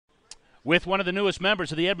With one of the newest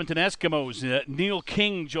members of the Edmonton Eskimos, Neil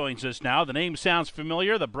King joins us now. The name sounds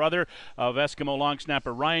familiar, the brother of Eskimo long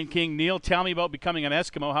snapper Ryan King. Neil, tell me about becoming an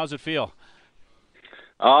Eskimo. How's it feel?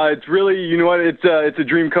 It's really, it's a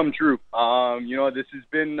dream come true. This has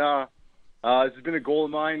been a goal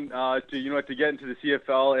of mine to get into the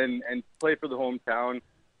CFL and play for the hometown.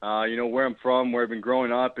 Where I'm from, where I've been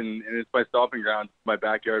growing up, and it's my stomping ground, my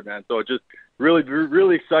backyard, man. So just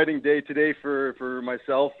really exciting day today for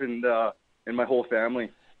myself and my whole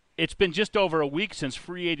family. It's been just over a week since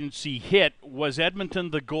free agency hit. Was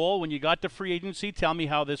Edmonton the goal when you got to free agency? Tell me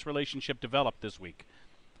how this relationship developed this week.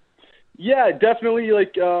 Yeah, definitely.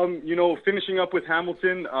 Finishing up with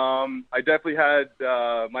Hamilton, I definitely had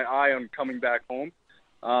my eye on coming back home.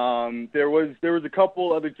 There was a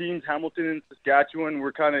couple other teams, Hamilton and Saskatchewan,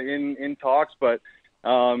 were kind of in talks, but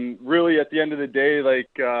really at the end of the day,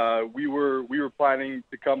 we were planning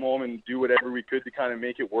to come home and do whatever we could to kind of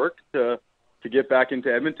make it work to get back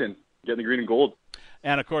into Edmonton, getting the green and gold.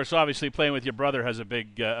 And of course, obviously, playing with your brother has a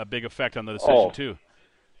big effect on the decision too.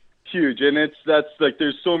 Huge, and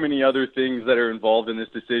there's so many other things that are involved in this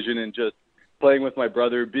decision, and just playing with my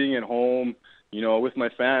brother, being at home, with my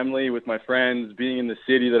family, with my friends, being in the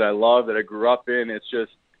city that I love, that I grew up in. It's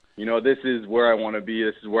just, this is where I want to be.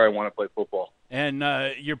 This is where I want to play football. And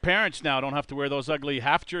your parents now don't have to wear those ugly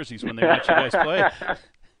half jerseys when they watch you guys play.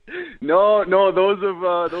 No, those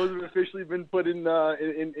have officially been put into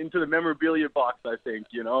the memorabilia box, I think.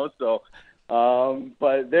 So.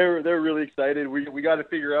 But they're really excited. We got to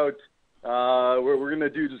figure out we're gonna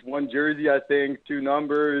do just one jersey, I think, 2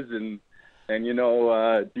 numbers, and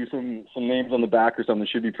do some names on the back or something. It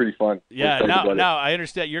should be pretty fun. Yeah. Now I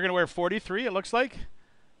understand you're gonna wear 43. It looks like.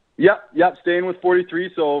 Yep. Staying with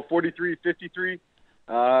 43. So 43, 53.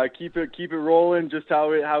 Keep it rolling. Just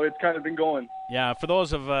how it's kind of been going. Yeah, for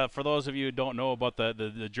those of you who don't know about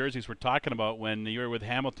the jerseys we're talking about, when you were with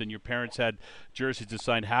Hamilton, your parents had jerseys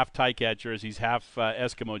designed half Ticat jerseys, half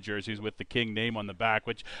Eskimo jerseys with the King name on the back,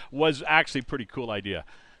 which was actually a pretty cool idea.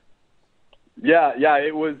 Yeah,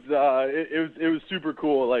 it was super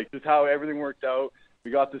cool. Like just how everything worked out.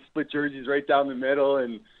 We got the split jerseys right down the middle,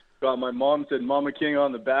 and got my mom said Mama King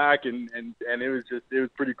on the back, and it was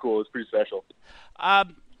pretty cool. It was pretty special.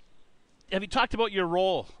 Have you talked about your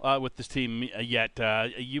role with this team yet?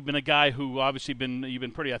 You've been a guy who obviously you've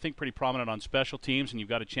been pretty prominent on special teams, and you've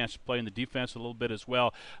got a chance to play in the defense a little bit as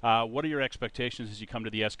well. What are your expectations as you come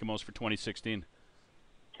to the Eskimos for 2016?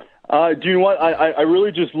 Do you know what? I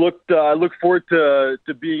really just look forward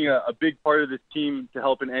to being a big part of this team to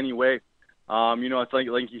help in any way. It's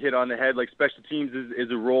like you hit on the head. Like special teams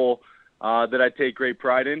is a role that I take great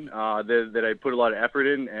pride in, that I put a lot of effort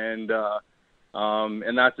in, and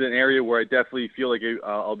that's an area where I definitely feel like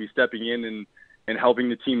I'll be stepping in and helping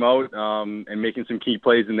the team out, and making some key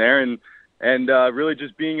plays in there, and really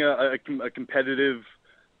just being a competitive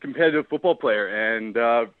football player,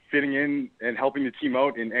 and fitting in and helping the team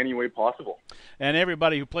out in any way possible. And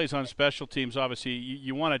everybody who plays on special teams, obviously,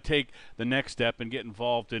 you want to take the next step and get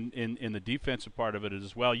involved in the defensive part of it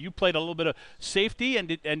as well. You played a little bit of safety, and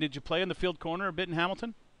did you play in the field corner a bit in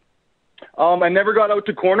Hamilton? I never got out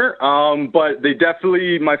to corner, but they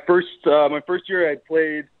definitely my first year I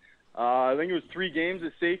played. I think it was 3 games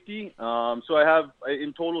at safety. So I have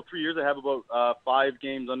in total 3 years. I have about 5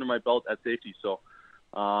 games under my belt at safety. So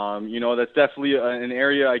that's definitely an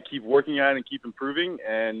area I keep working at and keep improving.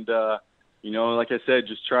 And like I said,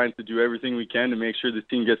 just trying to do everything we can to make sure this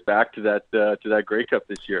team gets back to that Grey Cup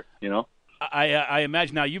this year. I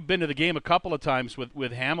imagine now you've been to the game a couple of times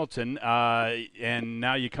with Hamilton, and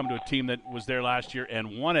now you come to a team that was there last year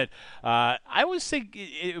and won it. I always think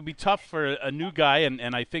it would be tough for a new guy,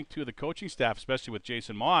 and I think to the coaching staff, especially with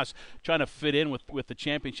Jason Moss, trying to fit in with the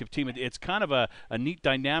championship team. It's kind of a neat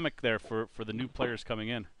dynamic there for the new players coming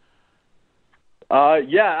in.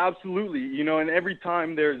 Yeah, absolutely. And every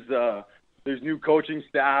time there's new coaching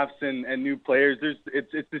staffs and new players,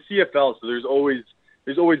 it's the CFL, so there's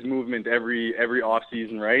always movement every off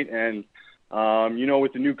season, right? And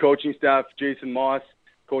with the new coaching staff,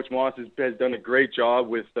 Coach Moss has done a great job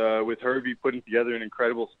with Herbie putting together an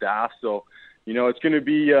incredible staff. So it's going to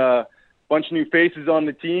be a bunch of new faces on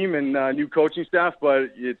the team and new coaching staff,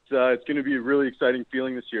 but it's going to be a really exciting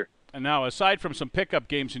feeling this year. And now, aside from some pickup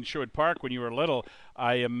games in Sherwood Park when you were little,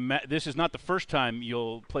 this is not the first time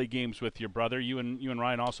you'll play games with your brother. You and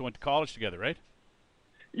Ryan also went to college together, right?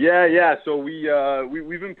 Yeah. So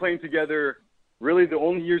we've been playing together. Really, the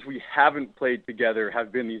only years we haven't played together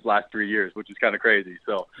have been these last 3 years, which is kind of crazy.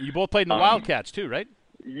 So you both played in the Wildcats too, right?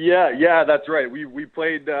 Yeah, that's right. We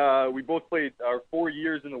both played our 4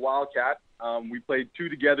 years in the Wildcats. We played 2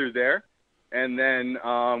 together there, and then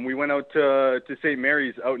we went out to St.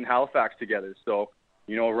 Mary's out in Halifax together. So,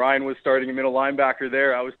 Ryan was starting a middle linebacker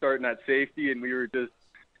there. I was starting at safety, and we were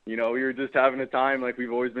just having a time like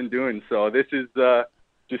we've always been doing. So this is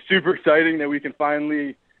just super exciting that we can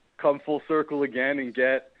finally come full circle again and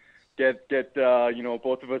get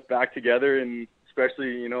both of us back together, and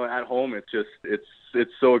especially at home. It's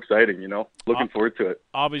so exciting. Looking forward to it.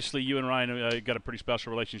 Obviously, you and Ryan got a pretty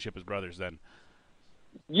special relationship as brothers then.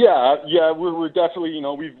 Yeah, we're definitely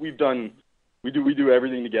we do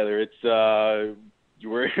everything together. It's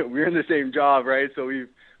we're in the same job, right? So we've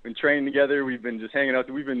been training together. We've been just hanging out.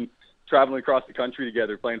 We've been traveling across the country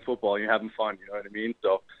together, playing football, having fun. You know what I mean?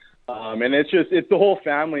 So, and it's the whole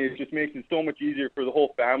family. It just makes it so much easier for the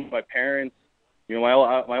whole family. My parents,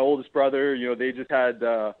 my oldest brother, they just had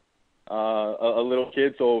a little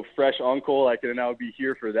kid, so fresh uncle. I can now be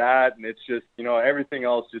here for that, and it's just everything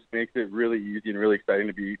else just makes it really easy and really exciting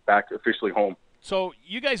to be back officially home. So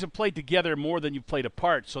you guys have played together more than you've played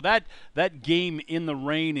apart. So that game in the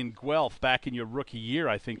rain in Guelph back in your rookie year,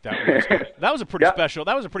 I think that was a pretty special.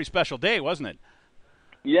 That was a pretty special day, wasn't it?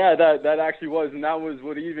 Yeah, that actually was, and that was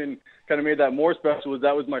what even kind of made that more special. Was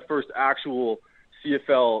that was my first actual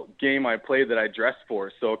CFL game I played that I dressed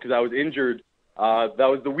for. So because I was injured, that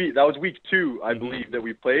was week 2, I believe, that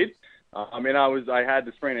we played. And I had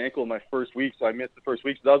the sprained ankle in my first week, so I missed the first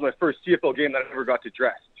week. So that was my first CFL game that I ever got to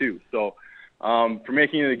dress too. So. For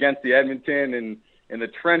making it against the Edmonton and the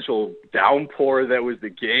torrential downpour that was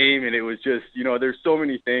the game, and it was just there's so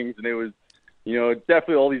many things, and it was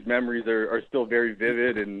definitely all these memories are still very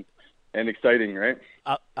vivid and exciting, right?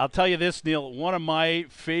 I'll tell you this, Neil. One of my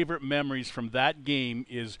favorite memories from that game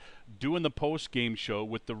is doing the post-game show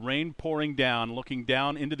with the rain pouring down, looking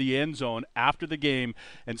down into the end zone after the game,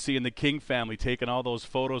 and seeing the King family taking all those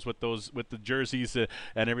photos with the jerseys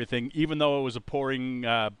and everything. Even though it was a pouring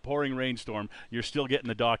rainstorm, you're still getting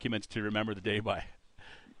the documents to remember the day by.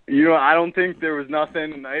 I don't think there was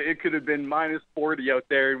nothing. It could have been minus 40 out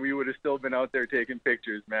there, and we would have still been out there taking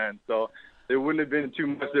pictures, man. So there wouldn't have been too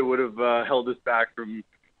much that would have held us back from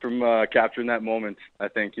capturing that moment, I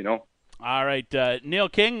think, All right, Neil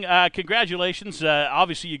King, congratulations.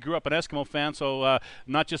 Obviously, you grew up an Eskimo fan, so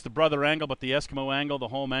not just the brother angle, but the Eskimo angle, the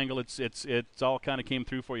home angle. It's all kind of came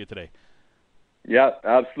through for you today. Yeah,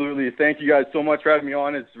 absolutely. Thank you guys so much for having me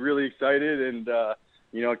on. It's really excited, and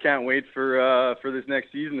can't wait for this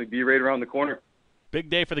next season to be right around the corner. Big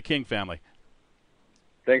day for the King family.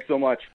 Thanks so much.